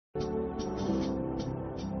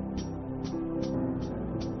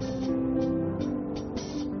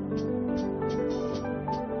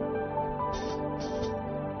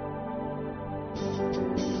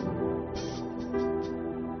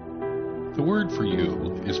Word for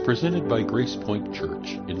You is presented by Grace Point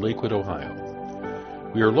Church in Lakewood,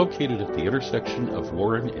 Ohio. We are located at the intersection of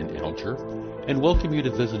Warren and Alger and welcome you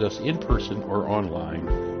to visit us in person or online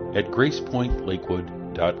at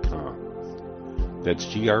gracepointlakewood.com. That's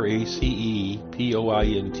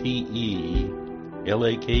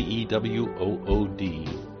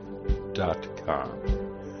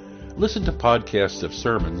GracePointLakewood.com. Listen to podcasts of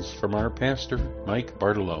sermons from our pastor, Mike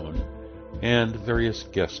Bartolone, and various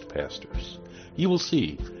guest pastors. You will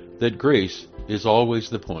see that grace is always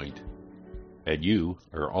the point, and you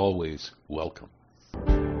are always welcome.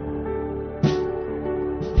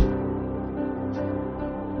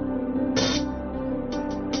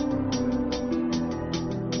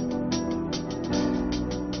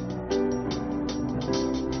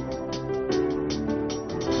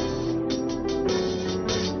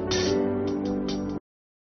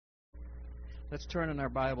 Let's turn in our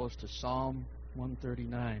Bibles to Psalm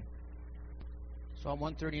 139. Psalm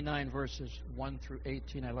 139, verses 1 through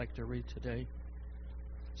 18, I'd like to read today. It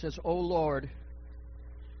says, O Lord,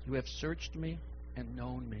 you have searched me and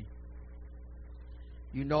known me.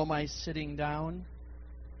 You know my sitting down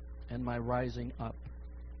and my rising up.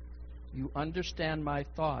 You understand my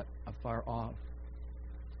thought afar off.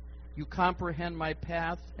 You comprehend my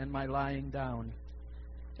path and my lying down,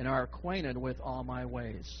 and are acquainted with all my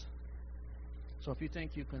ways. So if you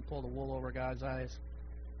think you can pull the wool over God's eyes,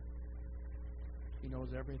 He knows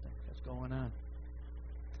everything that's going on.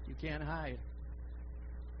 You can't hide.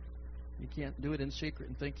 You can't do it in secret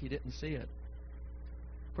and think He didn't see it.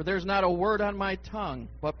 For there's not a word on my tongue,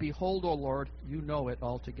 but behold, O Lord, you know it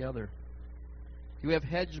altogether. You have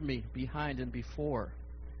hedged me behind and before.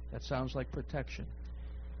 That sounds like protection.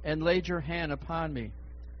 And laid your hand upon me.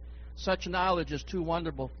 Such knowledge is too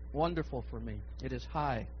wonderful for me. It is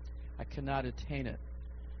high. I cannot attain it.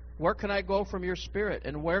 Where can I go from your spirit,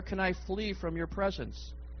 and where can I flee from your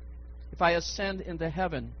presence? If I ascend into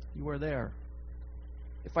heaven, you are there.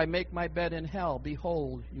 If I make my bed in hell,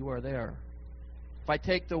 behold, you are there. If I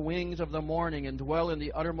take the wings of the morning and dwell in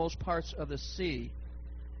the uttermost parts of the sea,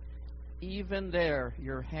 even there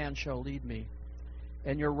your hand shall lead me,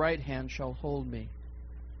 and your right hand shall hold me.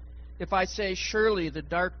 If I say, surely the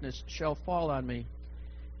darkness shall fall on me,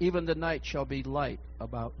 even the night shall be light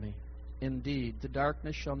about me. Indeed, the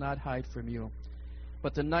darkness shall not hide from you,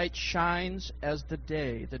 but the night shines as the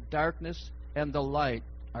day. The darkness and the light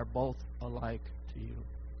are both alike to you.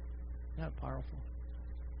 Isn't that powerful?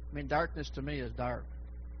 I mean, darkness to me is dark,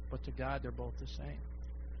 but to God they're both the same.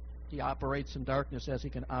 He operates in darkness as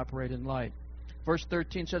He can operate in light. Verse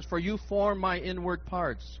 13 says, For you formed my inward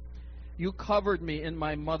parts. You covered me in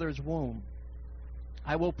my mother's womb.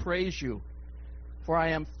 I will praise you, for I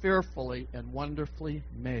am fearfully and wonderfully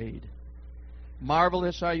made.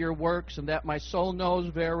 Marvelous are your works, and that my soul knows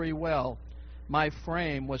very well. My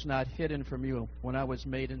frame was not hidden from you when I was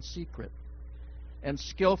made in secret, and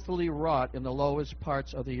skillfully wrought in the lowest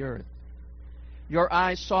parts of the earth. Your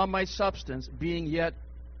eyes saw my substance, being yet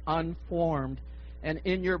unformed, and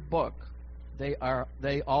in your book they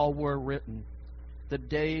all were written, the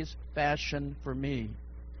days fashioned for me,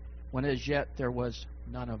 when as yet there was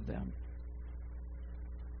none of them.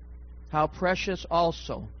 How precious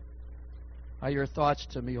also are your thoughts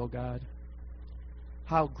to me, O God.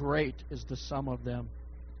 How great is the sum of them.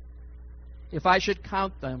 If I should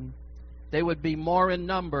count them, they would be more in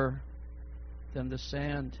number than the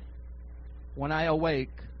sand. When I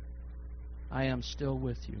awake, I am still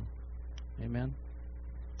with you. Amen.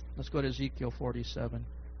 Let's go to Ezekiel 47.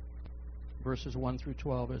 Verses 1 through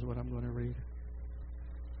 12 is what I'm going to read.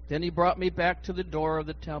 Then he brought me back to the door of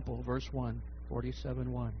the temple. Verse 1,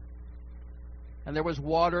 47:1. And there was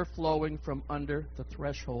water flowing from under the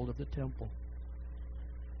threshold of the temple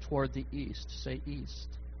toward the east. Say east.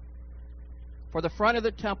 For the front of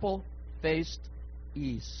the temple faced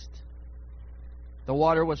east. The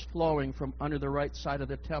water was flowing from under the right side of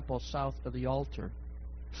the temple, south of the altar.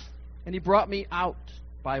 And he brought me out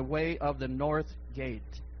by way of the north gate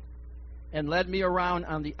and led me around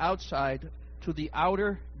on the outside to the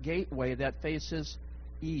outer gateway that faces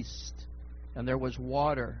east. And there was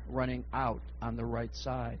water running out on the right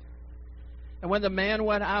side. And when the man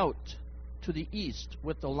went out to the east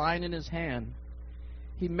with the line in his hand,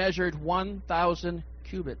 he measured 1,000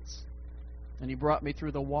 cubits. And he brought me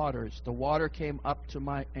through the waters. The water came up to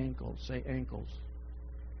my ankles. Say ankles.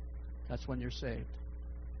 That's when you're saved.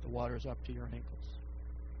 The water's up to your ankles.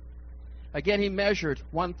 Again he measured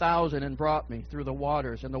 1,000 and brought me through the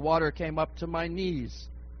waters. And the water came up to my knees.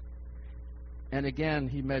 And again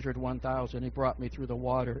he measured 1,000. He brought me through the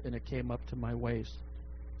water, and it came up to my waist.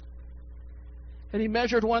 And he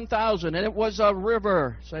measured 1,000, and it was a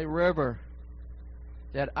river. Say river.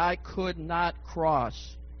 that I could not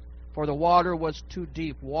cross, for the water was too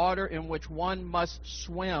deep, water in which one must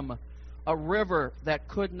swim, a river that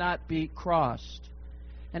could not be crossed.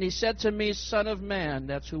 And he said to me, Son of man,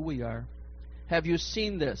 that's who we are, have you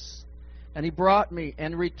seen this? And he brought me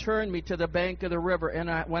and returned me to the bank of the river.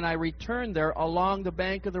 And when I returned there along the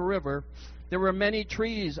bank of the river, there were many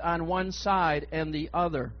trees on one side and the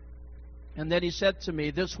other. And then he said to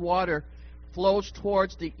me, this water flows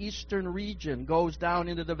towards the eastern region, goes down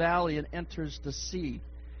into the valley, and enters the sea.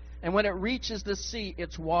 And when it reaches the sea,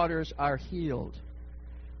 its waters are healed.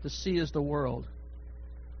 The sea is the world,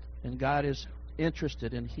 and God is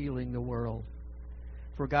interested in healing the world.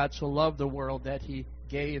 For God so loved the world that he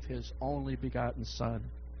gave his only begotten Son.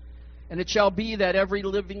 And it shall be that every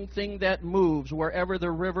living thing that moves wherever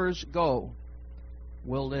the rivers go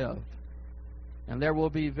will live. And there will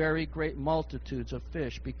be very great multitudes of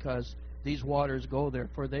fish, because these waters go there,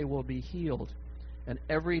 for they will be healed. And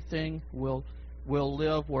everything will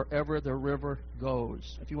live wherever the river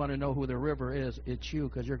goes. If you want to know who the river is, it's you,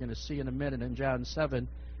 because you're going to see in a minute in John 7,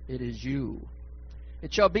 it is you.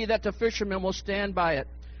 It shall be that the fishermen will stand by it,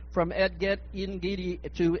 from En-Gedi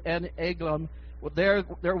to En-Eglam. There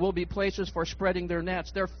will be places for spreading their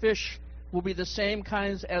nets. Their fish will be the same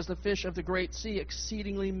kinds as the fish of the great sea,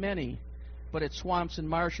 exceedingly many. But its swamps and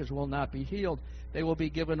marshes will not be healed. They will be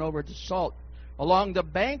given over to salt. Along the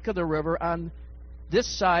bank of the river on this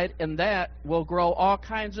side and that will grow all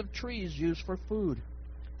kinds of trees used for food.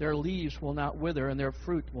 Their leaves will not wither, and their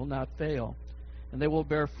fruit will not fail. And they will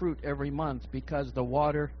bear fruit every month, because the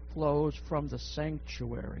water flows from the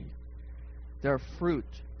sanctuary. Their fruit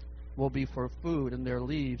will be for food, and their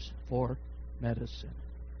leaves for medicine.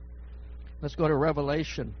 Let's go to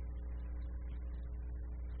Revelation.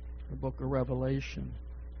 The book of Revelation.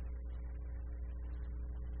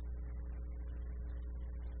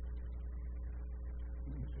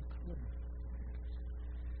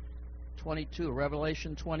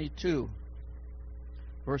 Revelation 22,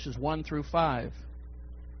 verses 1 through 5.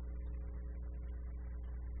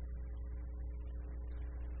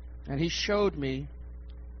 And he showed me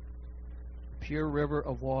a pure river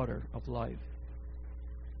of water of life,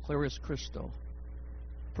 clear as crystal,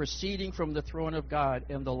 proceeding from the throne of God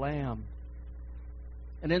and the Lamb.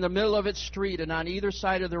 And in the middle of its street and on either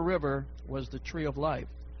side of the river was the tree of life.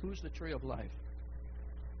 Who's the tree of life?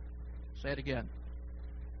 Say it again.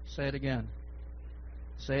 Say it again.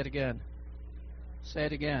 Say it again. Say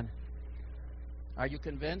it again. Are you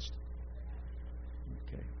convinced?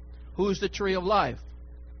 Okay. Who's the tree of life?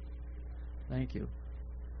 Thank you.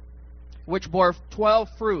 Which bore 12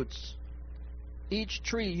 fruits, each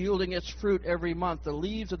tree yielding its fruit every month. The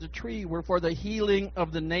leaves of the tree were for the healing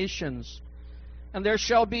of the nations. And there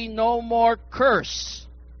shall be no more curse.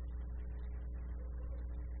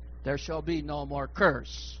 There shall be no more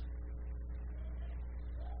curse.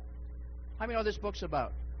 How many know this book's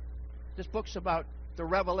about? This book's about the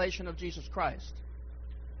revelation of Jesus Christ.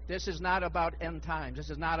 This is not about end times. This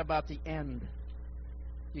is not about the end.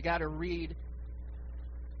 You got to read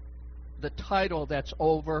the title that's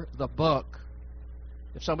over the book.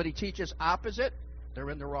 If somebody teaches opposite, they're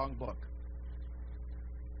in the wrong book.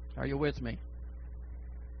 Are you with me?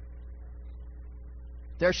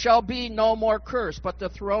 There shall be no more curse, but the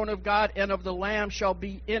throne of God and of the Lamb shall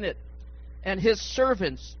be in it, and his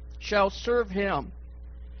servants shall serve him,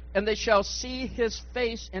 and they shall see his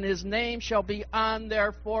face, and his name shall be on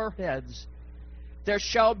their foreheads. There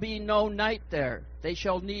shall be no night there. They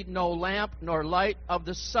shall need no lamp nor light of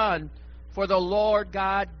the sun, for the Lord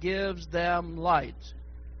God gives them light.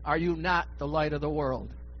 Are you not the light of the world?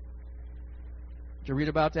 Did you read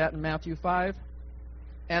about that in Matthew 5?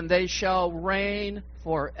 And they shall reign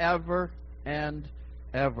forever and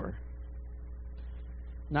ever.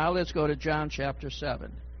 Now let's go to John chapter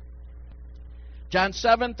 7. John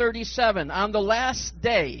 7:37, on the last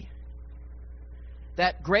day,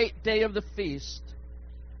 that great day of the feast,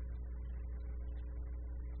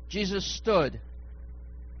 Jesus stood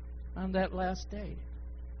on that last day,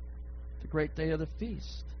 the great day of the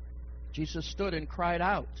feast. Jesus stood and cried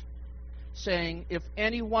out, saying, if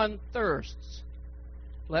anyone thirsts,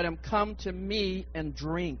 let him come to me and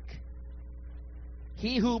drink.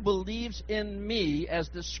 He who believes in me, as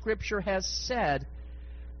the Scripture has said,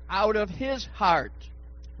 out of his heart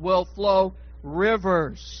will flow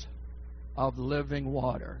rivers of living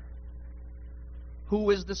water. Who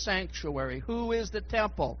is the sanctuary? Who is the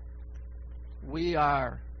temple? We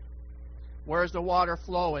are. Where's the water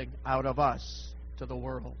flowing? Out of us to the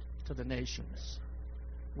world, to the nations,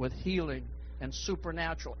 with healing and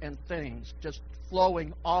supernatural and things just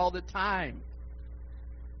flowing all the time.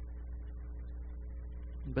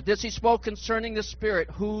 But this he spoke concerning the Spirit,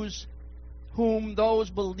 whom those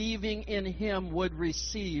believing in him would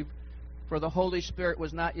receive, for the Holy Spirit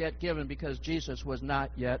was not yet given, because Jesus was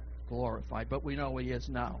not yet glorified. But we know he is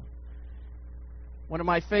now. One of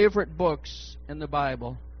my favorite books in the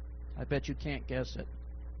Bible, I bet you can't guess it,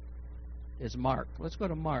 is Mark. Let's go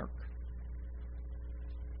to Mark.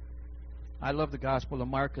 I love the Gospel of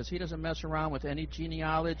Mark because he doesn't mess around with any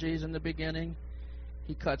genealogies in the beginning.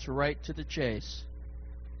 He cuts right to the chase.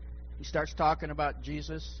 He starts talking about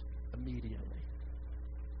Jesus immediately.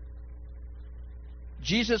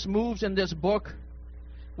 Jesus moves in this book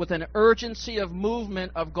with an urgency of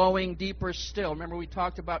movement of going deeper still. Remember we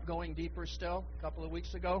talked about going deeper still a couple of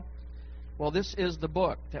weeks ago? Well, this is the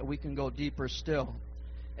book that we can go deeper still.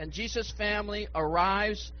 And Jesus' family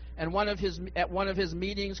arrives and at one of his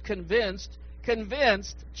meetings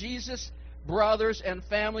convinced Jesus' brothers and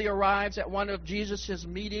family arrives at one of Jesus'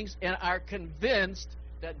 meetings and are convinced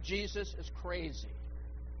that Jesus is crazy.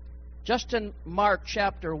 Just in Mark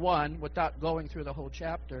chapter 1, without going through the whole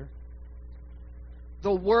chapter,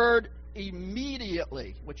 the word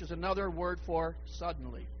immediately, which is another word for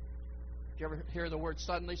suddenly. Did you ever hear the word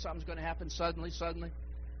suddenly? Something's going to happen suddenly.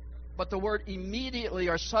 But the word immediately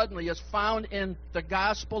or suddenly is found in the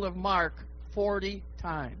Gospel of Mark 40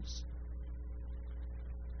 times.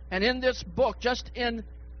 And in this book, just in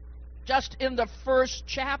the first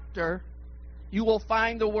chapter, you will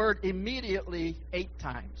find the word immediately 8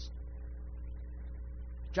 times.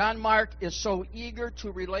 John Mark is so eager to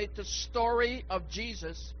relate the story of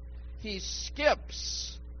Jesus, he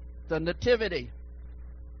skips the nativity,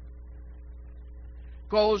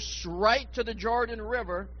 goes right to the Jordan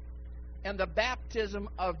River and the baptism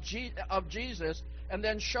of Jesus, and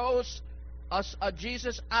then shows us a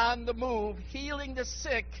Jesus on the move, healing the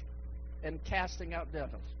sick and casting out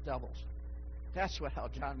devils. That's how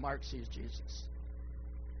John Mark sees Jesus.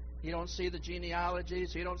 He don't see the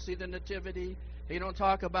genealogies. He don't see the nativity. He don't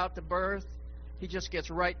talk about the birth. He just gets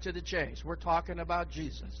right to the chase. We're talking about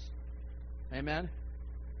Jesus. Amen?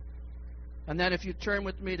 And then if you turn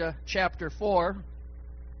with me to chapter 4,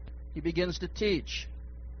 he begins to teach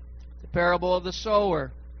the parable of the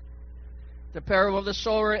sower. The parable of the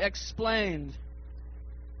sower explained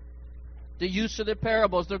the use of the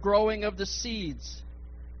parables, the growing of the seeds.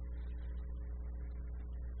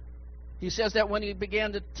 He says that when he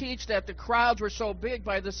began to teach that the crowds were so big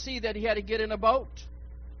by the sea that he had to get in a boat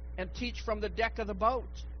and teach from the deck of the boat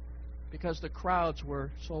because the crowds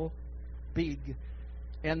were so big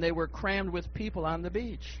and they were crammed with people on the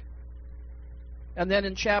beach. And then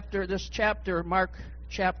in this chapter, Mark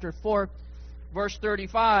chapter 4, verse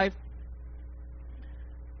 35,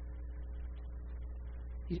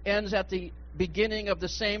 he ends at the beginning of the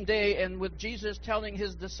same day, and with Jesus telling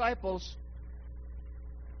his disciples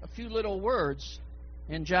a few little words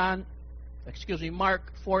in Mark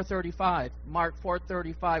 4:35. Mark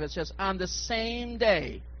 4:35, it says, on the same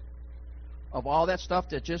day of all that stuff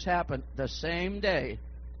that just happened, the same day,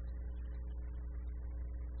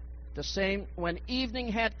 when evening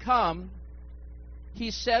had come, he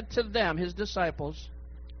said to them, his disciples,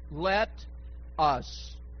 let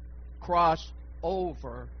us cross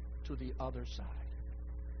over to the other side.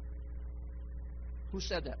 Who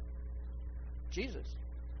said that? Jesus.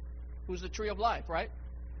 Who's the tree of life, right?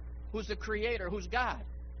 Who's the creator? Who's God?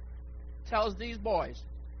 Tells these boys,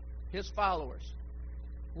 his followers,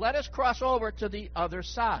 let us cross over to the other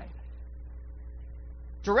side.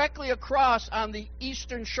 Directly across on the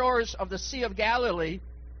eastern shores of the Sea of Galilee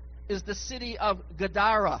is the city of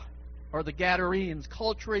Gadara, or the Gadarenes,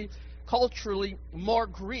 culturally more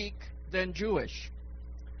Greek than Jewish.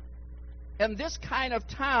 And this kind of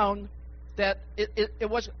town, that it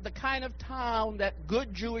was the kind of town that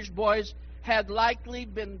good Jewish boys had likely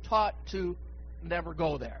been taught to never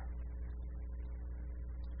go there.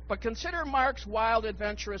 But consider Mark's wild,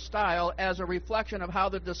 adventurous style as a reflection of how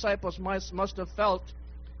the disciples must have felt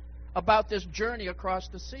about this journey across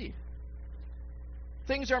the sea.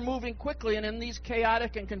 Things are moving quickly, and in these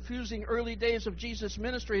chaotic and confusing early days of Jesus'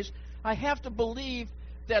 ministries, I have to believe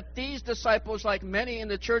that these disciples, like many in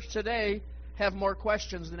the church today, have more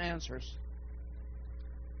questions than answers.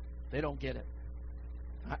 They don't get it.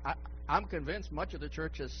 I'm convinced much of the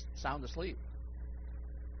church is sound asleep.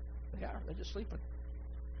 They are. They're just sleeping.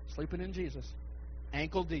 Sleeping in Jesus.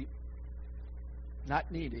 Ankle deep. Not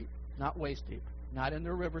knee deep. Not waist deep. Not in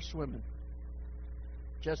the river swimming.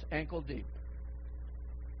 Just ankle deep.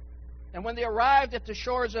 And when they arrived at the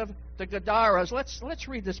shores of the Gadaras, let's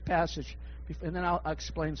read this passage, and then I'll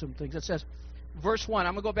explain some things. It says, verse 1.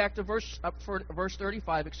 I'm going to go back to verse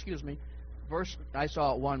 35, excuse me. I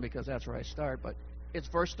saw it 1 because that's where I start, but It's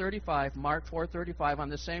verse 35, Mark 4:35. On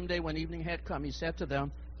the same day when evening had come, he said to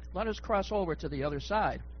them, "Let us cross over to the other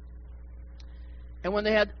side." And when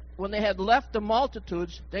they had left the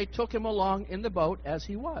multitudes, they took him along in the boat as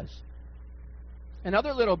he was. And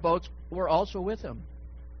other little boats were also with him.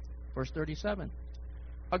 Verse 37.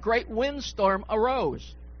 A great windstorm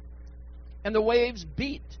arose, and the waves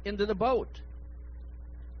beat into the boat,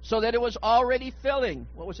 so that it was already filling.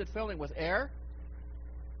 What was it filling with? Air?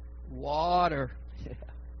 Water. Yeah.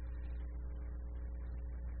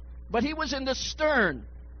 But he was in the stern,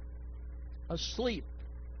 asleep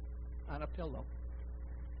on a pillow.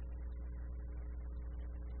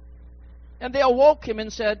 And they awoke him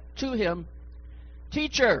and said to him,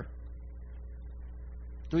 "Teacher,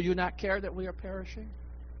 do you not care that we are perishing?"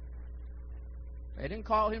 They didn't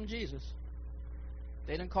call him Jesus.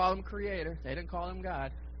 They didn't call him Creator. They didn't call him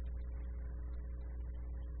God.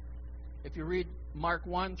 If you read Mark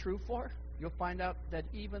 1 through 4, you'll find out that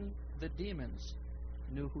even the demons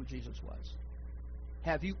knew who Jesus was.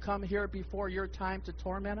 Have you come here before your time to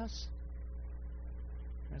torment us?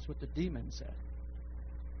 That's what the demons said.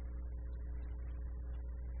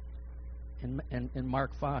 In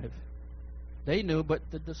Mark 5. They knew, but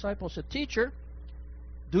the disciples said, "Teacher,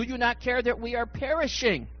 do you not care that we are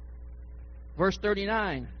perishing?" Verse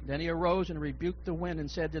 39. Then he arose and rebuked the wind and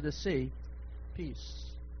said to the sea, "Peace,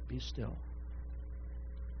 be still."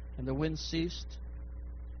 And the wind ceased,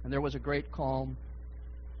 and there was a great calm.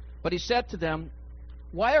 But he said to them,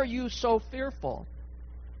 "Why are you so fearful?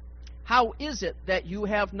 How is it that you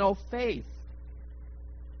have no faith?"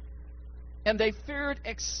 And they feared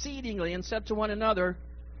exceedingly and said to one another,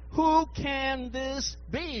 "Who can this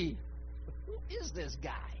be?" Who is this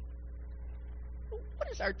guy? What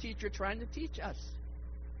is our teacher trying to teach us?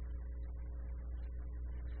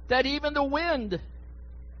 That even the wind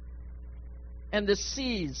and the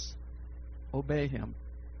seas obey him.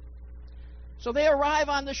 So they arrive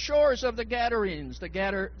on the shores of the Gadarenes,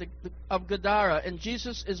 of Gadara, and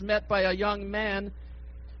Jesus is met by a young man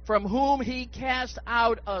from whom he cast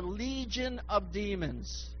out a legion of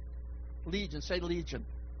demons. Legion, say legion.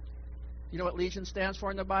 You know what legion stands for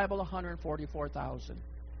in the Bible? 144,000.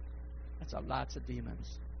 That's lots of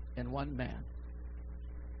demons in one man.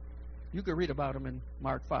 You could read about them in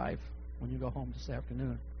Mark 5 when you go home this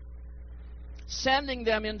afternoon. Sending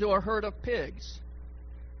them into a herd of pigs.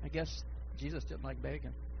 I guess Jesus didn't like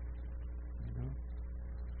bacon. You know?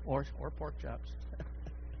 Or pork chops.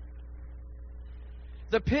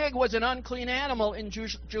 The pig was an unclean animal in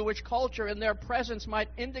Jewish culture, and their presence might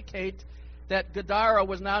indicate that Gadara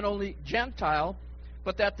was not only Gentile,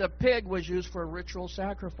 but that the pig was used for ritual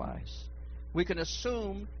sacrifice. We can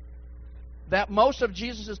assume that most of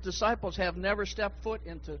Jesus' disciples have never stepped foot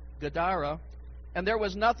into Gadara, and there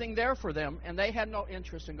was nothing there for them, and they had no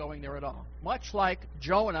interest in going there at all. Much like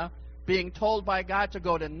Jonah being told by God to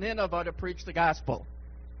go to Nineveh to preach the gospel.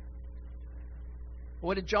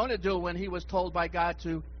 What did Jonah do when he was told by God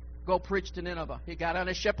to go preach to Nineveh? He got on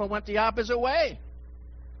a ship and went the opposite way.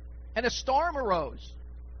 And a storm arose.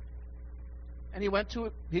 And he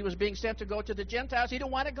was being sent to go to the Gentiles. He didn't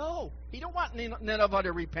want to go. He didn't want Nineveh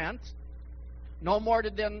to repent. No more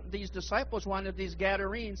did these disciples wanted these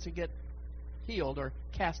Gadarenes to get healed or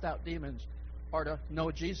cast out demons or to know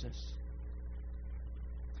Jesus.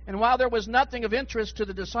 And while there was nothing of interest to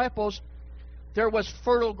the disciples, there was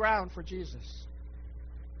fertile ground for Jesus.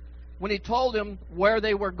 When he told them where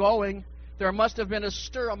they were going, there must have been a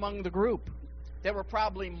stir among the group. They were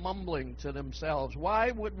probably mumbling to themselves, "Why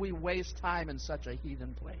would we waste time in such a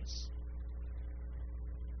heathen place?"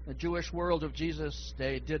 The Jewish world of Jesus'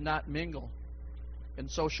 day did not mingle in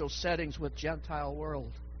social settings with Gentile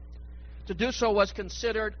world. To do so was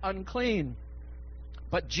considered unclean.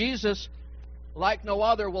 But Jesus, like no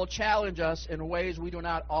other, will challenge us in ways we do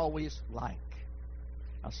not always like.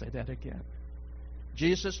 I'll say that again.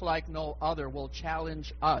 Jesus, like no other, will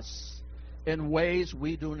challenge us in ways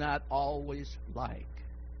we do not always like.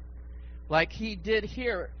 Like he did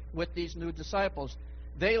here with these new disciples.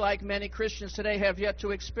 They, like many Christians today, have yet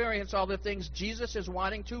to experience all the things Jesus is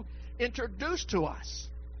wanting to introduce to us.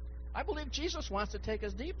 I believe Jesus wants to take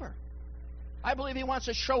us deeper. I believe he wants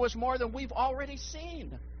to show us more than we've already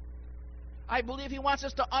seen. I believe he wants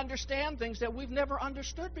us to understand things that we've never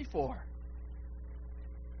understood before.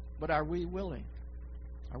 But are we willing?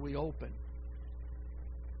 Are we open?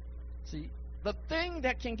 See, the thing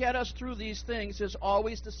that can get us through these things is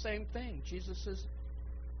always the same thing. Jesus'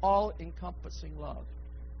 all-encompassing love.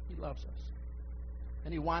 He loves us.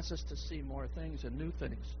 And he wants us to see more things and new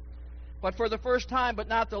things. But for the first time, but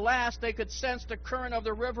not the last, they could sense the current of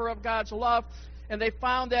the river of God's love, And they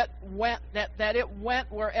found that it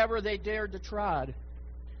went wherever they dared to trod.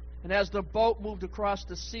 And as the boat moved across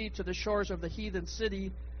the sea to the shores of the heathen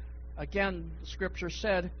city, again, the Scripture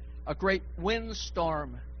said, a great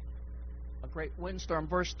windstorm. A great windstorm,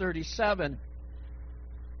 verse 37.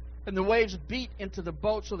 And the waves beat into the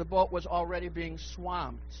boat, so the boat was already being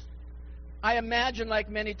swamped. I imagine, like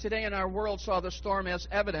many today in our world, saw the storm as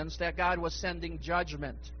evidence that God was sending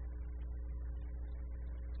judgment.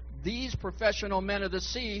 These professional men of the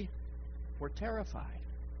sea were terrified,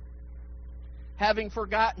 having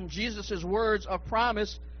forgotten Jesus' words of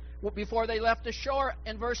promise before they left the shore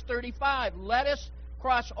in verse 35. Let us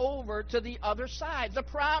cross over to the other side. The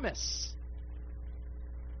promise.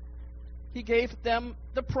 He gave them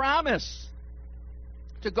the promise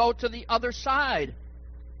to go to the other side.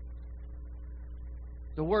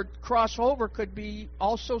 The word crossover could be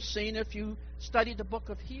also seen if you study the book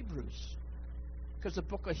of Hebrews, because the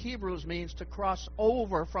book of Hebrews means to cross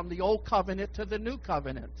over from the old covenant to the new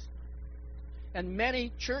covenant. And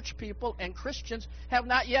many church people and Christians have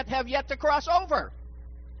yet to cross over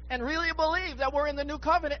and really believe that we're in the new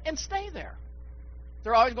covenant and stay there.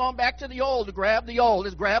 They're always going back to the old, to grab the old.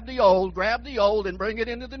 Let's grab the old and bring it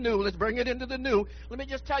into the new. Let's bring it into the new. Let me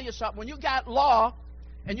just tell you something. When you got law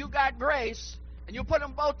and you got grace and you put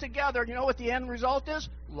them both together, you know what the end result is?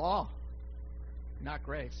 Law, not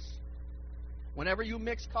grace. Whenever you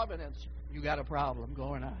mix covenants, you got a problem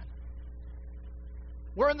going on.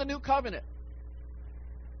 We're in the new covenant.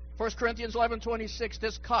 1 Corinthians 11:26,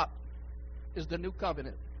 this cup is the new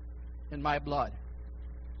covenant in my blood.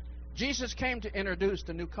 Jesus came to introduce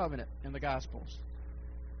the new covenant in the Gospels.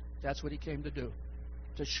 That's what he came to do,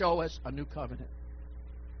 to show us a new covenant.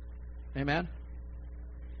 Amen?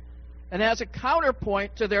 And as a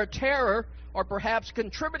counterpoint to their terror, or perhaps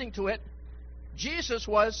contributing to it, Jesus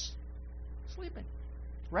was sleeping,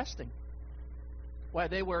 resting, while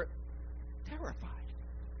they were terrified,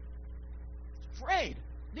 afraid.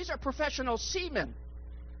 These are professional seamen.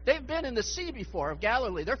 They've been in the sea before, of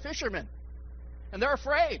Galilee. They're fishermen, and they're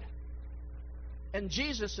afraid. And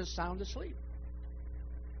Jesus is sound asleep.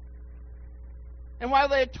 And while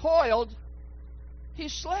they toiled, he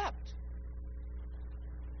slept.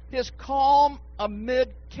 His calm amid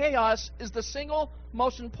chaos is the single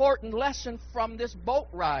most important lesson from this boat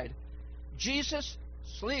ride. Jesus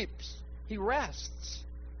sleeps. He rests.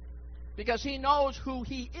 Because he knows who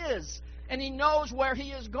he is. And he knows where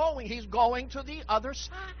he is going. He's going to the other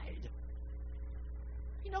side.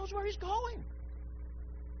 He knows where he's going.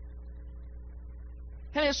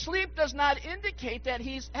 And his sleep does not indicate that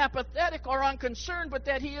he's apathetic or unconcerned, but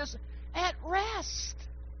that he is at rest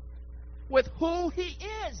with who he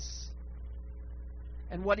is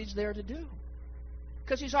and what he's there to do.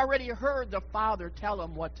 Because he's already heard the Father tell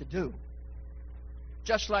him what to do.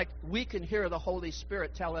 Just like we can hear the Holy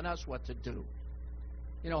Spirit telling us what to do.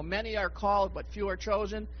 You know, many are called, but few are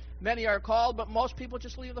chosen. Many are called, but most people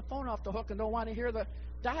just leave the phone off the hook and don't want to hear the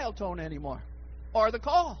dial tone anymore or the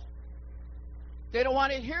call. They don't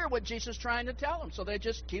want to hear what Jesus is trying to tell them, so they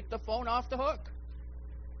just keep the phone off the hook.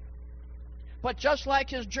 But just like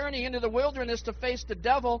his journey into the wilderness to face the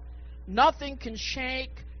devil, nothing can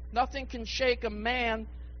shake a man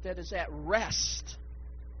that is at rest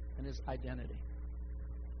in his identity.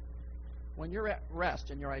 When you're at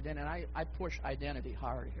rest in your identity, and I push identity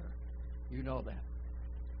hard here. You know that.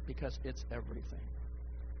 Because it's everything.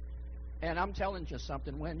 And I'm telling you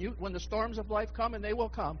something. When the storms of life come, and they will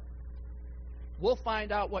come, we'll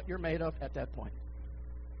find out what you're made of at that point.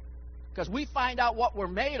 Because we find out what we're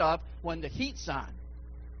made of when the heat's on,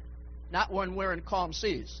 not when we're in calm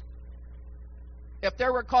seas. If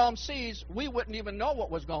there were calm seas, we wouldn't even know what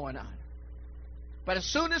was going on. But as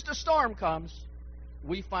soon as the storm comes,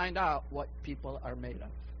 we find out what people are made of.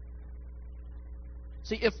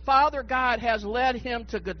 See, if Father God has led him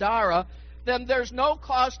to Gadara, then there's no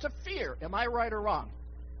cause to fear. Am I right or wrong?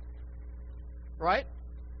 Right?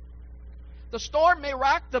 The storm may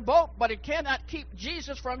rock the boat, but it cannot keep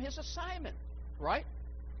Jesus from his assignment. Right?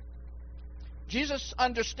 Jesus'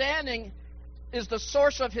 understanding is the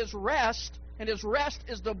source of his rest, and his rest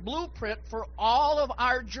is the blueprint for all of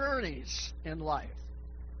our journeys in life.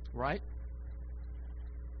 Right?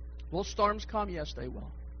 Will storms come? Yes, they will.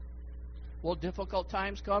 Will difficult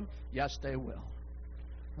times come? Yes, they will.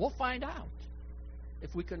 We'll find out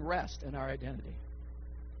if we can rest in our identity,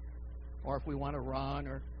 or if we want to run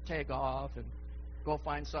or take off and go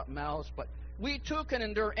find something else. But we too can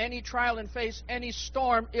endure any trial and face any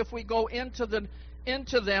storm if we go into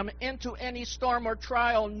any storm or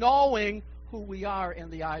trial knowing who we are in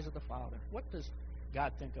the eyes of the Father. What does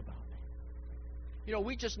God think about me? You know,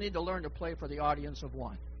 we just need to learn to play for the audience of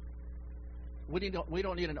one. We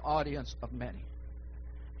don't need an audience of many.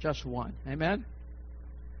 Just one. Amen?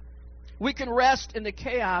 We can rest in the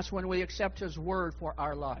chaos when we accept His Word for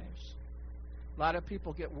our lives. A lot of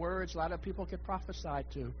people get words, a lot of people get prophesied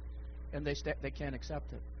to, and they can't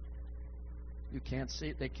accept it. You can't see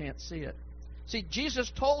it. They can't see it. See,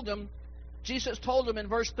 Jesus told them in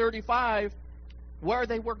verse 35 where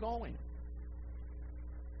they were going.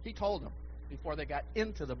 He told them before they got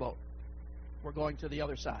into the boat, we're going to the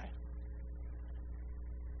other side.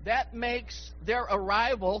 That makes their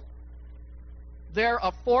arrival there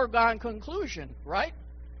a foregone conclusion, right?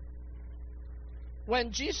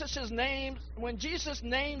 When Jesus names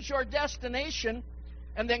your destination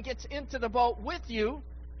and then gets into the boat with you,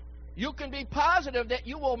 you can be positive that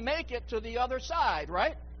you will make it to the other side,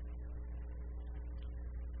 right?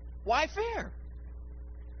 Why fear?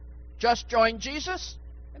 Just join Jesus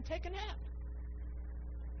and take a nap.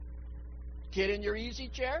 Get in your easy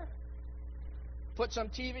chair, put some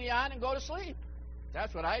TV on, and go to sleep.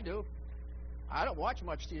 That's what I do. I don't watch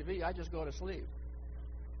much TV. I just go to sleep.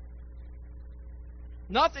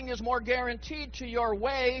 Nothing is more guaranteed to your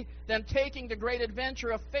way than taking the great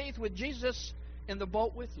adventure of faith with Jesus in the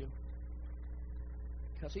boat with you.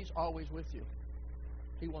 Because He's always with you.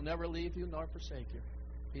 He will never leave you nor forsake you.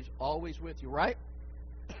 He's always with you, right?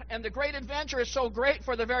 And the great adventure is so great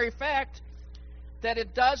for the very fact that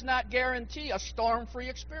it does not guarantee a storm-free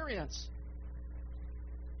experience.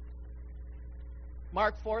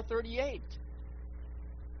 Mark 4:38.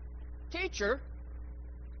 Teacher,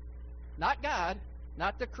 not God,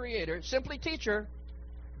 not the Creator, simply teacher,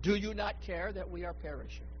 do you not care that we are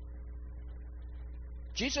perishing?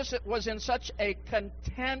 Jesus was in such a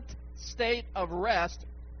content state of rest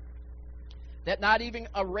that not even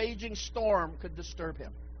a raging storm could disturb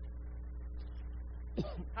Him.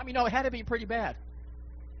 I mean, no, it had to be pretty bad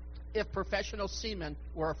if professional seamen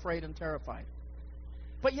were afraid and terrified.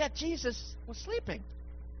 But yet Jesus was sleeping.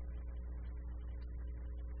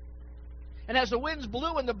 And as the winds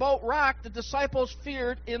blew and the boat rocked, the disciples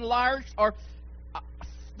feared enlarged,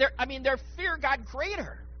 their fear got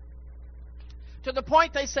greater. To the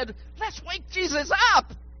point they said, let's wake Jesus up.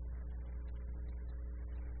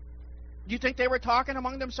 Do you think they were talking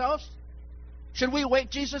among themselves? Should we wake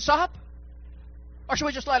Jesus up? Or should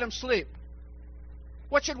we just let Him sleep?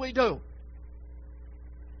 What should we do?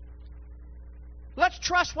 Let's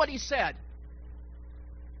trust what He said.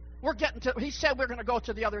 He said we're going to go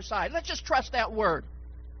to the other side. Let's just trust that word.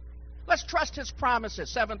 Let's trust His promises,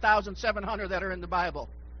 7,700 that are in the Bible.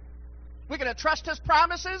 We're going to trust His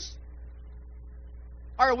promises?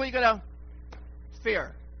 Or are we going to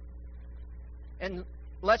fear? And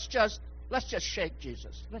let's just shake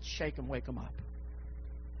Jesus. Let's shake Him, wake Him up.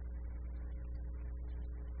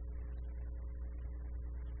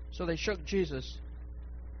 So they shook Jesus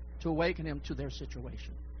to awaken Him to their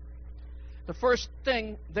situation. The first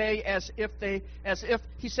thing as if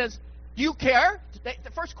He says, do you care?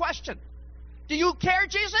 The first question, do you care,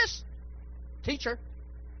 Jesus? Teacher,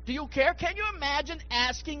 do you care? Can you imagine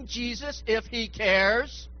asking Jesus if He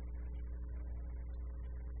cares?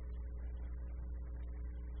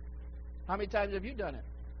 How many times have you done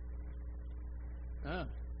it?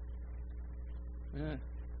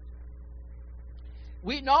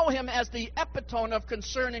 We know Him as the epitome of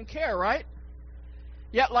concern and care, right?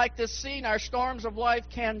 Yet, like this scene, our storms of life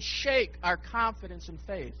can shake our confidence and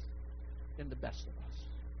faith in the best of us.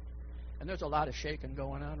 And there's a lot of shaking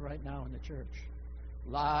going on right now in the church.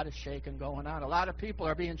 A lot of shaking going on. A lot of people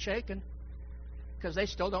are being shaken because they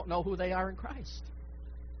still don't know who they are in Christ.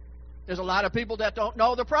 There's a lot of people that don't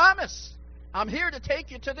know the promise. I'm here to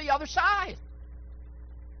take you to the other side.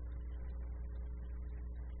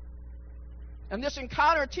 And this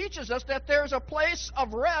encounter teaches us that there's a place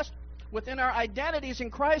of rest within our identities in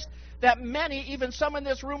Christ that many, even some in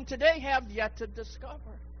this room today, have yet to discover.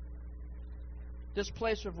 This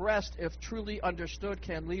place of rest, if truly understood,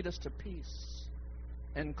 can lead us to peace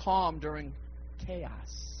and calm during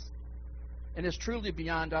chaos. And is truly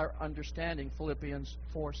beyond our understanding. Philippians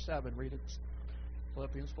 4:7. Read it.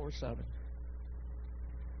 Philippians 4:7.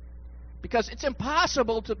 Because it's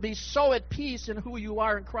impossible to be so at peace in who you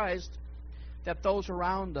are in Christ that those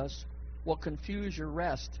around us will confuse your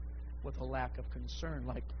rest with a lack of concern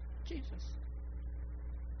like Jesus.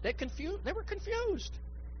 They were confused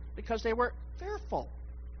because they were fearful.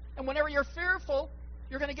 And whenever you're fearful,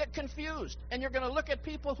 you're going to get confused. And you're going to look at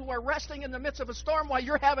people who are resting in the midst of a storm while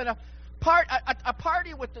you're having a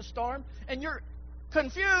party with the storm, and you're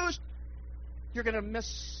confused. You're going to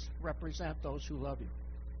misrepresent those who love you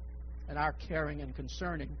and are caring and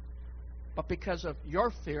concerning. But because of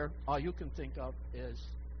your fear, all you can think of is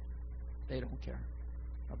they don't care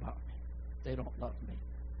about me. they don't love me.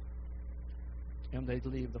 And they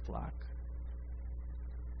leave the flock.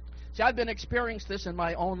 See, I've been experiencing this in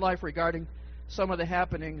my own life regarding some of the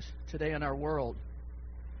happenings today in our world.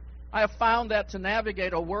 I have found that to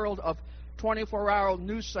navigate a world of 24-hour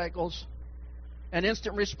news cycles and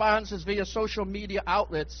instant responses via social media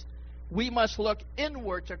outlets, we must look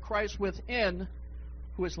inward to Christ within,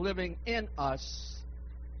 who is living in us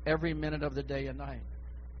every minute of the day and night.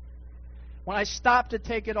 When I stop to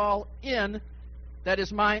take it all in, that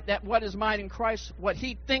is mine, that what is mine in Christ, what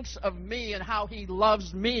He thinks of me and how He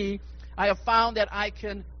loves me, I have found that I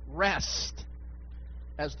can rest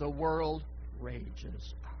as the world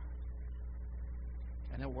rages on.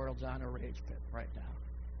 And the world's on a rage pit right now.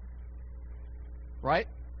 Right?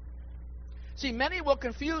 See, many will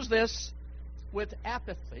confuse this with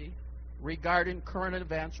apathy regarding current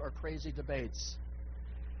events or crazy debates.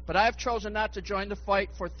 But I have chosen not to join the fight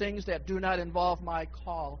for things that do not involve my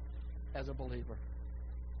call as a believer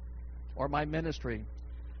or my ministry,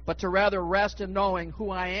 but to rather rest in knowing who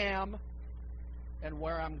I am and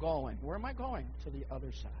where I'm going. Where am I going? To the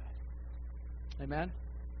other side. Amen?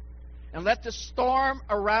 And let the storm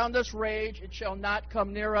around us rage, it shall not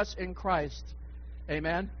come near us in Christ.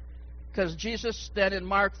 Amen? Because Jesus said in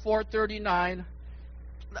Mark 4:39,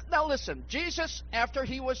 now listen, Jesus, after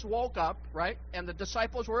He was woke up, right, and the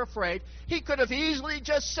disciples were afraid, He could have easily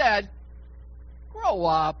just said, grow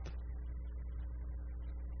up.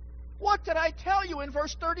 What did I tell you in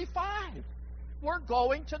verse 35? We're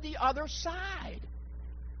going to the other side.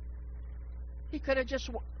 He could have just,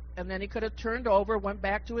 and then He could have turned over, went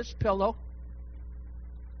back to His pillow,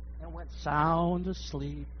 and went sound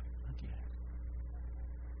asleep again.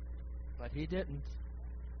 But He didn't.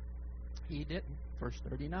 He didn't. Verse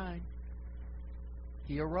 39.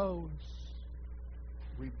 He arose,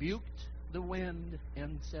 rebuked the wind,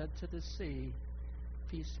 and said to the sea,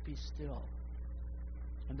 peace, be still.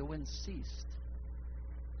 And the wind ceased.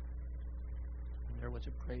 And there was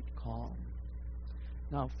a great calm.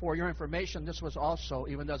 Now, for your information, this was also,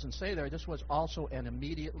 even doesn't say there, this was also an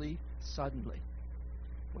immediately, suddenly,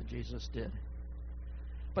 what Jesus did.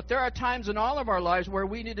 But there are times in all of our lives where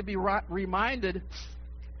we need to be reminded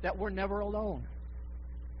that we're never alone.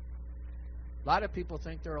 A lot of people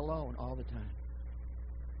think they're alone all the time.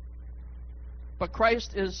 But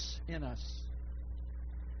Christ is in us.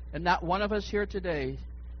 And not one of us here today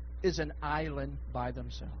is an island by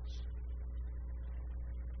themselves.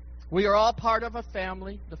 We are all part of a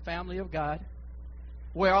family, the family of God.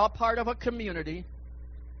 We're all part of a community,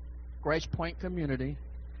 Grace Point community.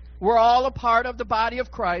 We're all a part of the body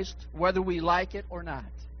of Christ, whether we like it or not.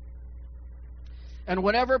 And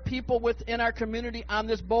whenever people within our community on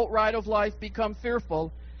this boat ride of life become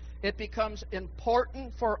fearful, it becomes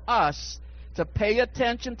important for us to pay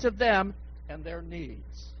attention to them and their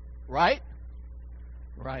needs. Right?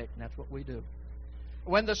 Right, and that's what we do.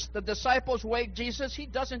 When the disciples wake Jesus, He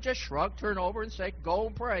doesn't just shrug, turn over, and say, go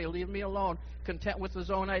and pray, leave me alone, content with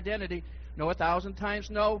His own identity. No, 1,000 times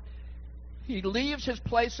no. He leaves His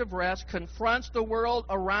place of rest, confronts the world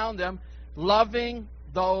around them, loving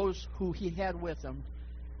those who He had with Him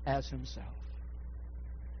as Himself.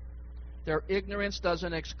 Their ignorance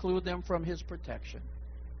doesn't exclude them from His protection.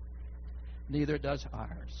 Neither does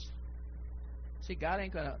ours. See, God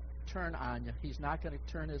ain't going to turn on you. He's not going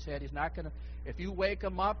to turn His head. He's not going to. If you wake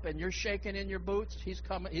Him up and you're shaking in your boots, He's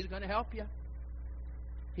coming. He's going to help you.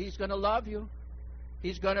 He's going to love you.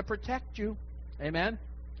 He's going to protect you. Amen.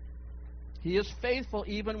 He is faithful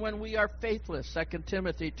even when we are faithless. 2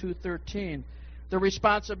 Timothy 2:13. The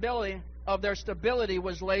responsibility of their stability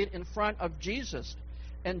was laid in front of Jesus.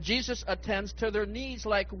 And Jesus attends to their needs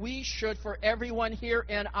like we should for everyone here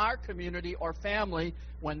in our community or family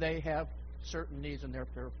when they have certain needs and they're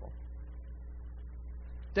fearful.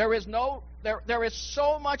 There is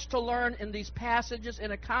so much to learn in these passages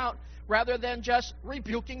and account rather than just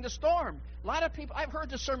rebuking the storm. A lot of people, I've heard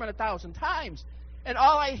this sermon 1,000 times, and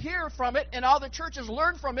all I hear from it and all the churches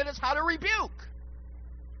learn from it is how to rebuke.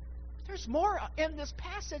 There's more in this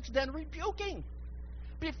passage than rebuking.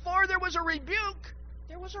 Before there was a rebuke,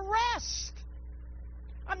 there was a rest.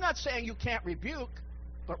 I'm not saying you can't rebuke,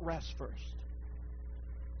 but rest first.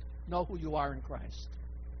 Know who you are in Christ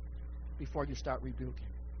before you start rebuking.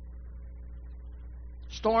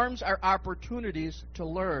 Storms are opportunities to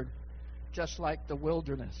learn, just like the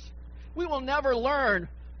wilderness. We will never learn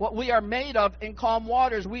what we are made of in calm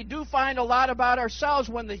waters. We do find a lot about ourselves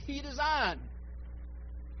when the heat is on.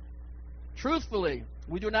 Truthfully,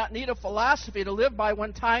 we do not need a philosophy to live by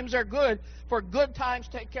when times are good, for good times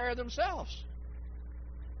take care of themselves.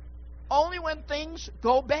 Only when things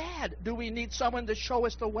go bad do we need someone to show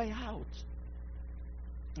us the way out.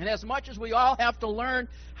 And as much as we all have to learn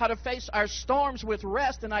how to face our storms with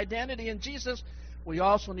rest and identity in Jesus, we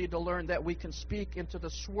also need to learn that we can speak into the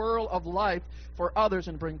swirl of life for others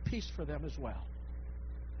and bring peace for them as well.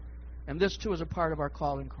 And this, too, is a part of our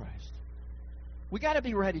call in Christ. We got to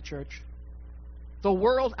be ready, church. The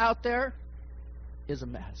world out there is a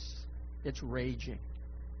mess. It's raging.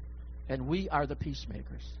 And we are the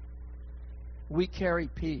peacemakers. We carry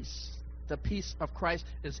peace. The peace of Christ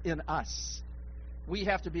is in us. We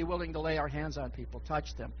have to be willing to lay our hands on people,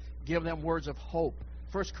 touch them, give them words of hope.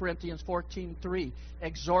 1 Corinthians 14:3,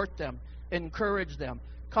 exhort them, encourage them,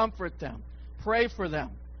 comfort them, pray for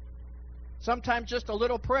them. Sometimes just a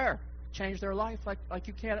little prayer change their life like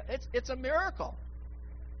you can't. It's a miracle.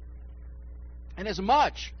 And as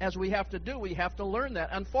much as we have to do, we have to learn that.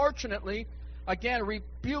 Unfortunately, again,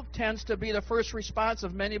 rebuke tends to be the first response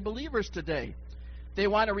of many believers today. They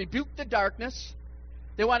want to rebuke the darkness.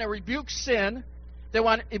 They want to rebuke sin. They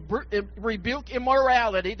want to rebuke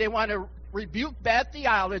immorality. They want to rebuke bad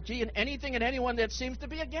theology and anything and anyone that seems to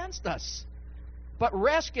be against us. But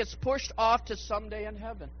rest gets pushed off to someday in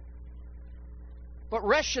heaven. But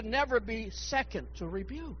rest should never be second to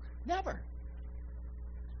rebuke. Never.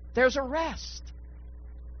 There's a rest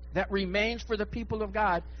that remains for the people of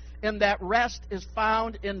God, and that rest is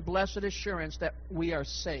found in blessed assurance that we are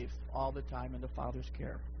safe all the time in the Father's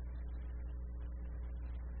care.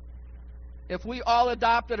 If we all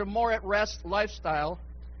adopted a more at rest lifestyle,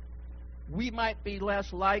 we might be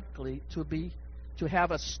less likely to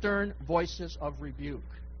have a stern voices of rebuke.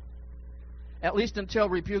 At least until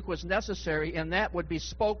rebuke was necessary, and that would be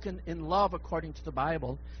spoken in love according to the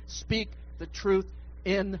Bible. Speak the truth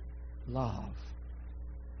in love.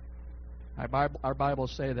 Our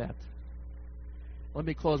Bibles say that. Let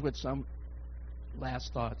me close with some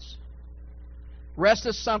last thoughts. Rest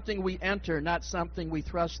is something we enter, not something we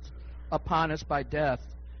thrust upon us by death.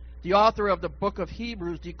 The author of the book of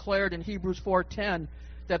Hebrews declared in Hebrews 4:10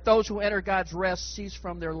 that those who enter God's rest cease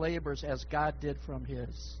from their labors as God did from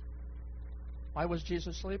his. Why was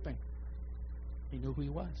Jesus sleeping? He knew who he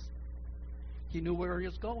was. He knew where he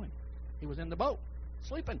was going. He was in the boat,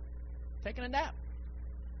 sleeping, taking a nap.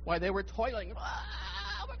 Why they were toiling.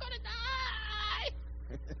 We're going to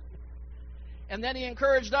die! And then he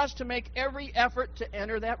encouraged us to make every effort to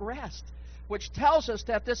enter that rest, which tells us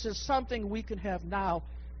that this is something we can have now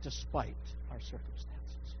despite our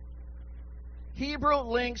circumstances. Hebrew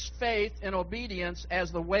links faith and obedience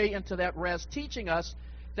as the way into that rest, teaching us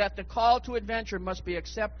that the call to adventure must be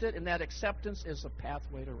accepted, and that acceptance is the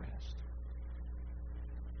pathway to rest.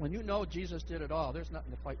 When you know Jesus did it all, there's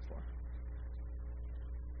nothing to fight for.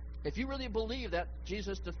 If you really believe that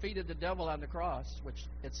Jesus defeated the devil on the cross, which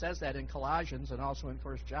it says that in Colossians and also in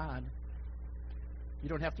 1 John, you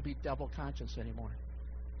don't have to be devil conscious anymore.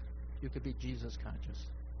 You could be Jesus conscious.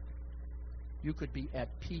 You could be at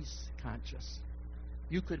peace conscious.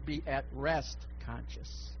 You could be at rest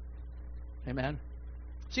conscious. Amen?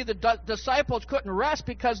 See, the disciples couldn't rest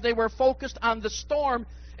because they were focused on the storm,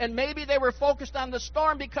 and maybe they were focused on the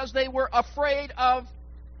storm because they were afraid of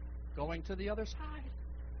going to the other side.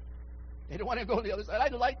 They don't want to go to the other side. I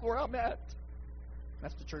like where I'm at.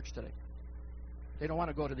 That's the church today. They don't want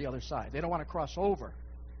to go to the other side. They don't want to cross over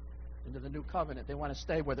into the new covenant. They want to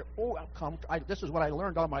stay where they're, this is what I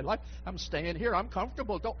learned all my life. I'm staying here. I'm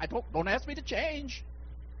comfortable. Don't ask me to change.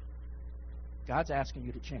 God's asking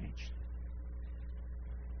you to change.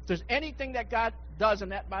 If there's anything that God does in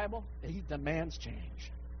that Bible, he demands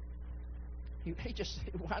change. He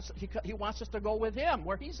wants us to go with him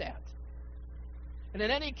where he's at. And in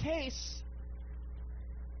any case,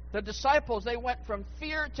 the disciples, they went from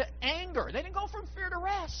fear to anger. They didn't go from fear to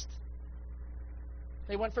rest.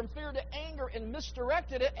 They went from fear to anger and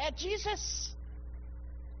misdirected it at Jesus.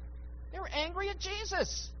 They were angry at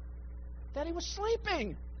Jesus that he was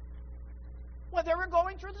sleeping while they were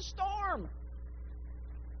going through the storm.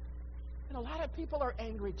 And a lot of people are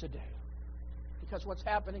angry today because what's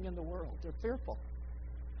happening in the world. They're fearful.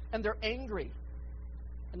 And they're angry.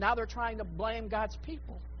 And now they're trying to blame God's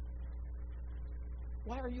people.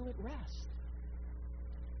 Why are you at rest?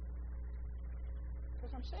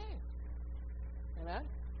 Because I'm saved. Amen?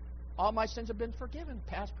 All my sins have been forgiven,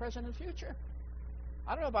 past, present, and future.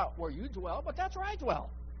 I don't know about where you dwell, but that's where I dwell.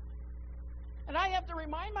 And I have to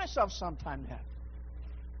remind myself sometime that.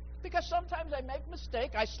 Because sometimes I make a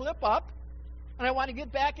mistake, I slip up, and I want to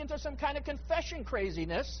get back into some kind of confession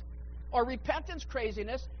craziness or repentance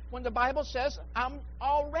craziness when the Bible says I'm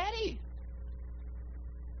already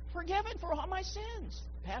forgiven for all my sins,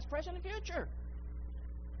 past, present, and future.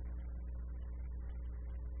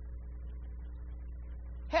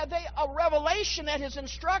 Had they a revelation that his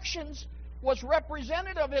instructions was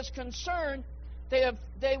representative of his concern, they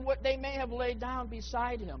may have laid down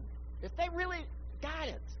beside him. If they really got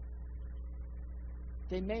it,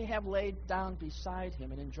 they may have laid down beside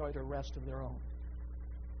him and enjoyed a rest of their own.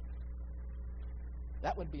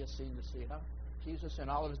 That would be a scene to see, huh? Jesus and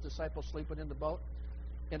all of his disciples sleeping in the boat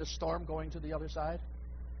in a storm going to the other side.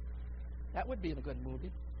 That would be a good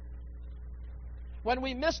movie. When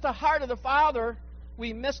we miss the heart of the Father,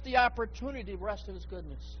 we miss the opportunity to rest in his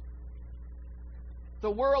goodness. The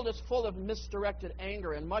world is full of misdirected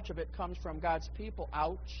anger, and much of it comes from God's people.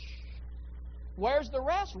 Ouch. Where's the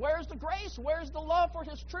rest? Where's the grace? Where's the love for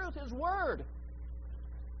his truth, his word?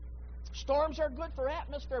 Storms are good for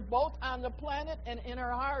atmosphere, both on the planet and in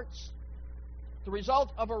our hearts. The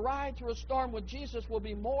result of a ride through a storm with Jesus will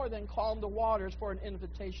be more than calm the waters for an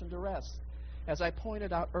invitation to rest. As I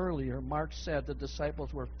pointed out earlier, Mark said the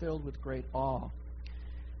disciples were filled with great awe.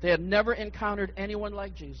 They had never encountered anyone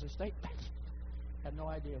like Jesus. They had no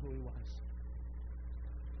idea who he was.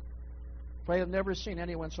 They had never seen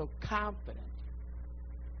anyone so confident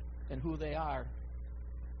in who they are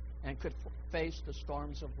and could face the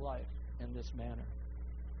storms of life in this manner.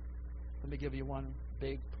 Let me give you one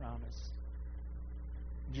big promise.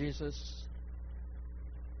 Jesus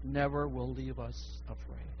never will leave us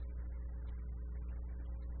afraid,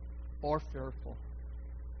 or fearful,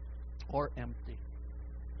 or empty,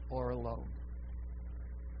 or alone.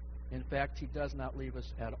 In fact, he does not leave us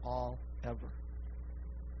at all, ever.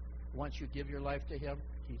 Once you give your life to him,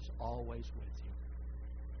 he's always with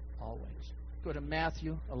you. Always. Go to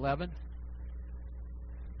Matthew 11.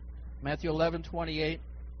 Matthew 11:28.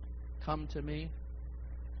 Come to me,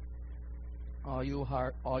 all you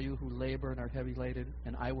who labor and are heavy laden,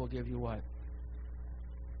 and I will give you what?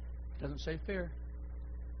 It doesn't say fear.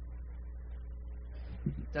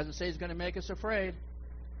 It doesn't say he's going to make us afraid.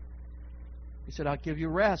 He said, I'll give you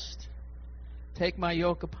rest. Take my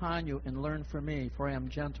yoke upon you and learn from me, for I am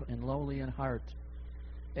gentle and lowly in heart,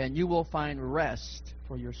 and you will find rest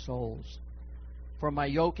for your souls. For my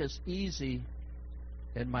yoke is easy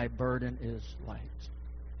and my burden is light.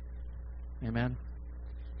 Amen.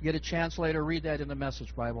 You get a chance later, read that in the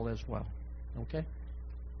Message Bible as well. Okay?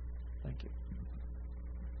 Thank you.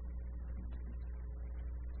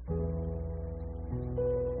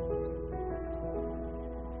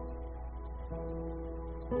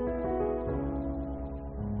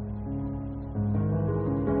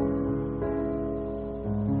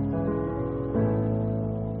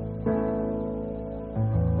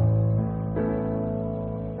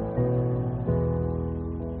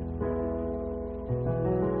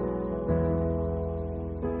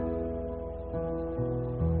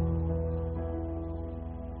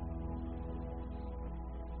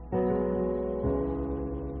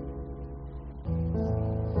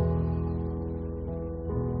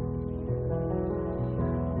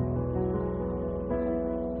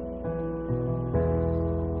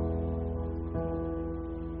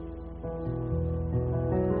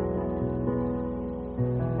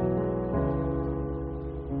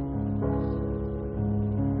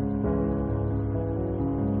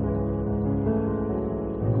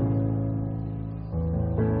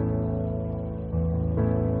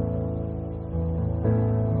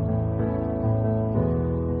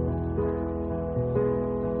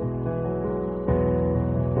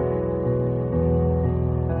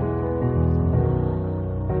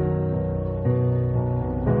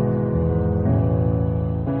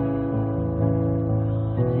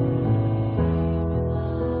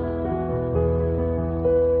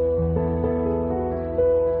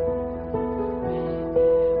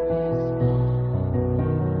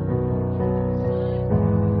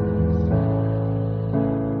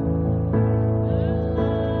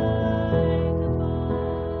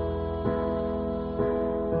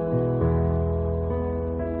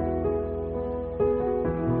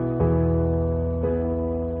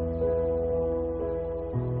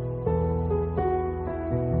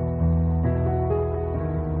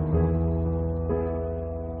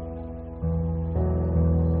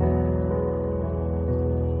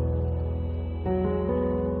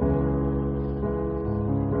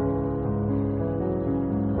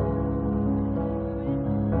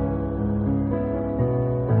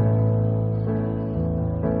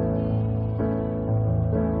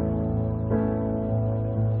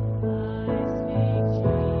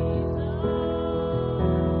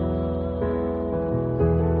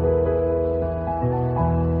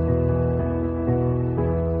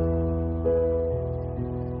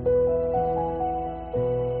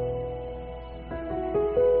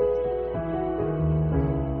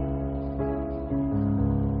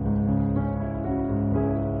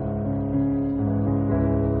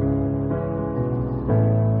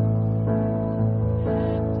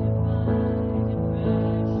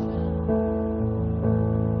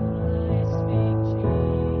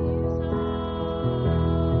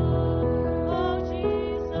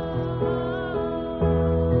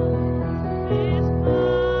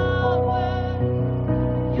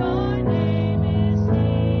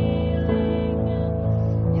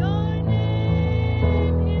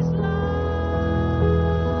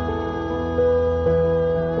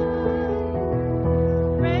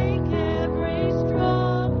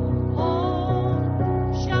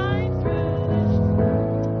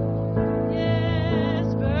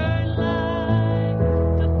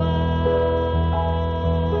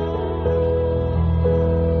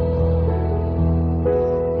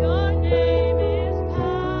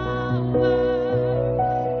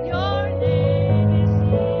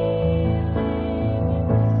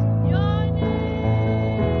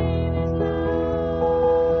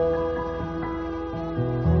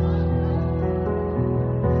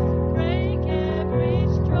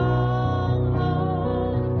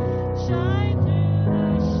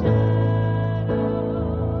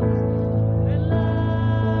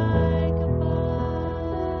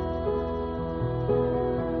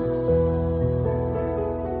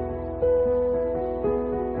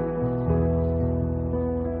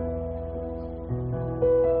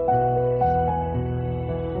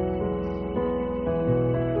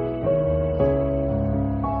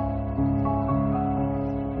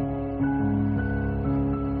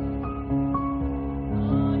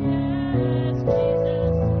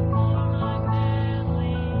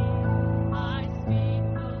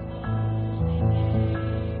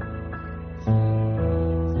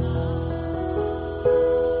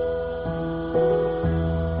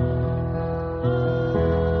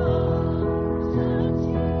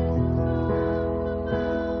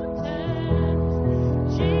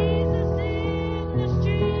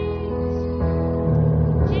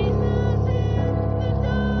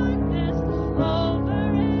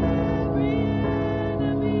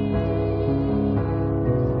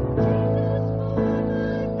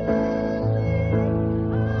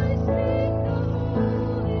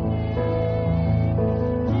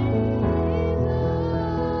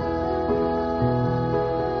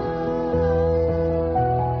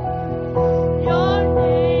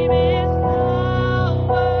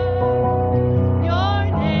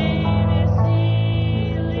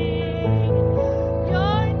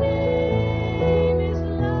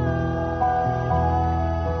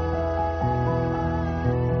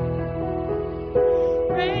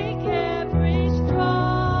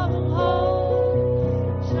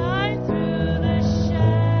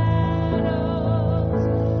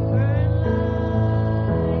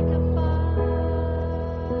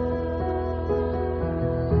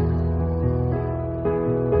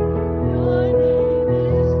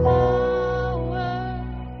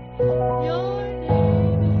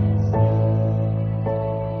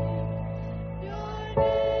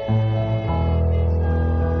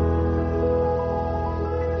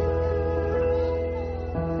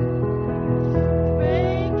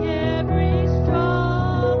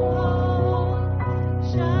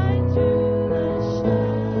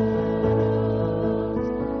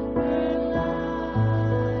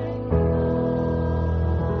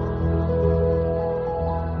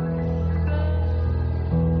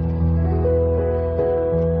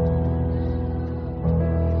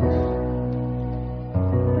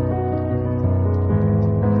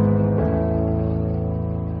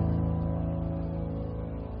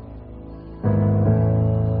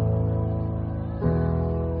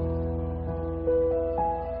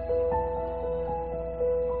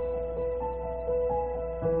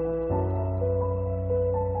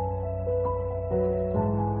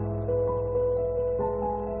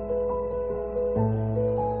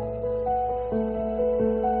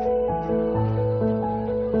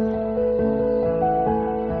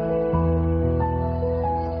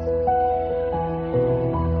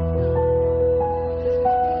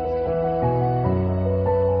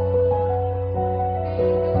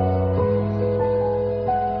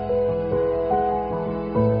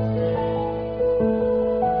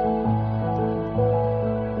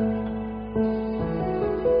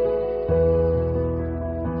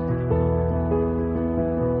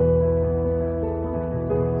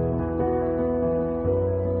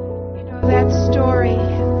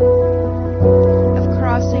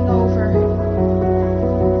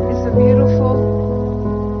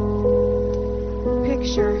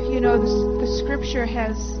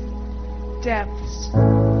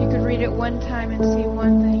 one time and see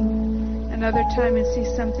one thing, another time and see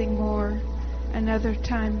something more, another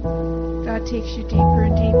time God takes you deeper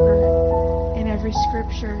and deeper in every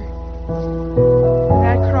scripture.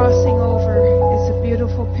 That crossing over is a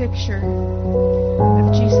beautiful picture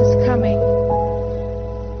of Jesus coming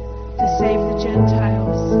to save the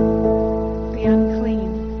Gentiles, the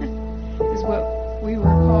unclean, is what we were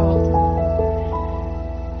called.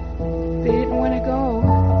 They didn't want to go,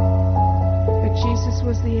 but Jesus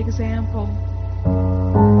was the example.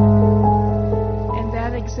 And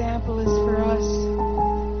that example is for us,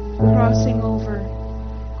 crossing over,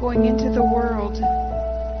 going into the world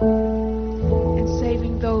and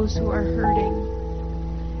saving those who are hurting,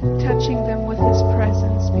 touching them with His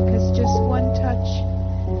presence, because just one touch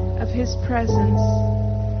of His presence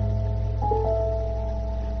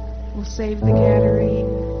will save the Gadarene,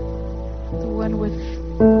 the one with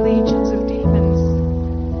legions of demons.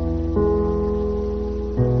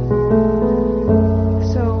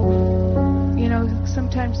 So,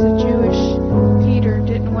 sometimes the Jewish Peter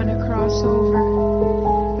didn't want to cross over,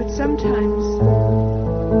 but sometimes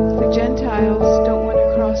the Gentiles don't want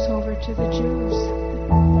to cross over to the Jews.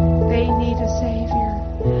 They need a Savior.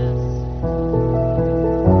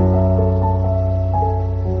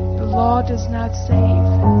 The law does not save.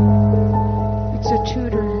 It's a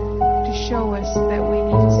tutor to show us that we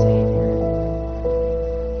need a Savior.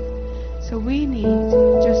 So we need,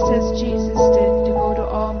 just as Jesus did, to go to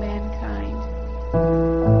all mankind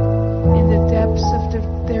in the depths of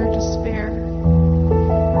their despair,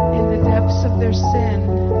 in the depths of their sin.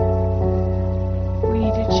 We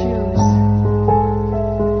need to choose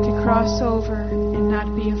to cross over and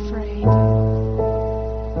not be afraid.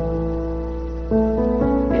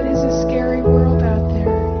 It is a scary world out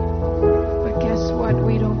there, but guess what?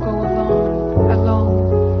 We don't go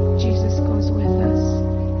alone. Jesus goes with us.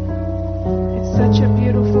 It's such a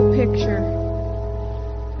beautiful picture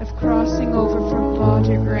of crossing over from law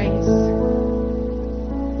to grace,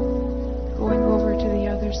 going over to the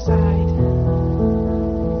other side.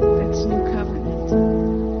 That's new covenant.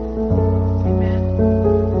 Amen.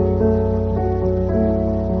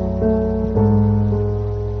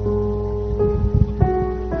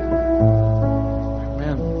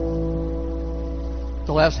 Amen.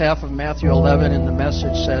 The last half of Matthew 11 in the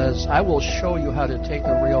message says, I will show you how to take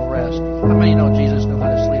a real rest. How many know Jesus knew how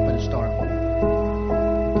to sleep in a storm?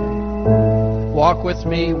 Walk with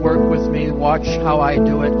me, work with me, watch how I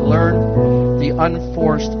do it. Learn the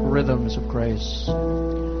unforced rhythms of grace.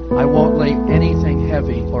 I won't lay anything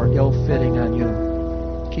heavy or ill-fitting on you.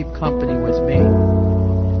 Keep company with me,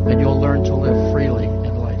 and you'll learn to live freely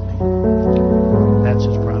and lightly.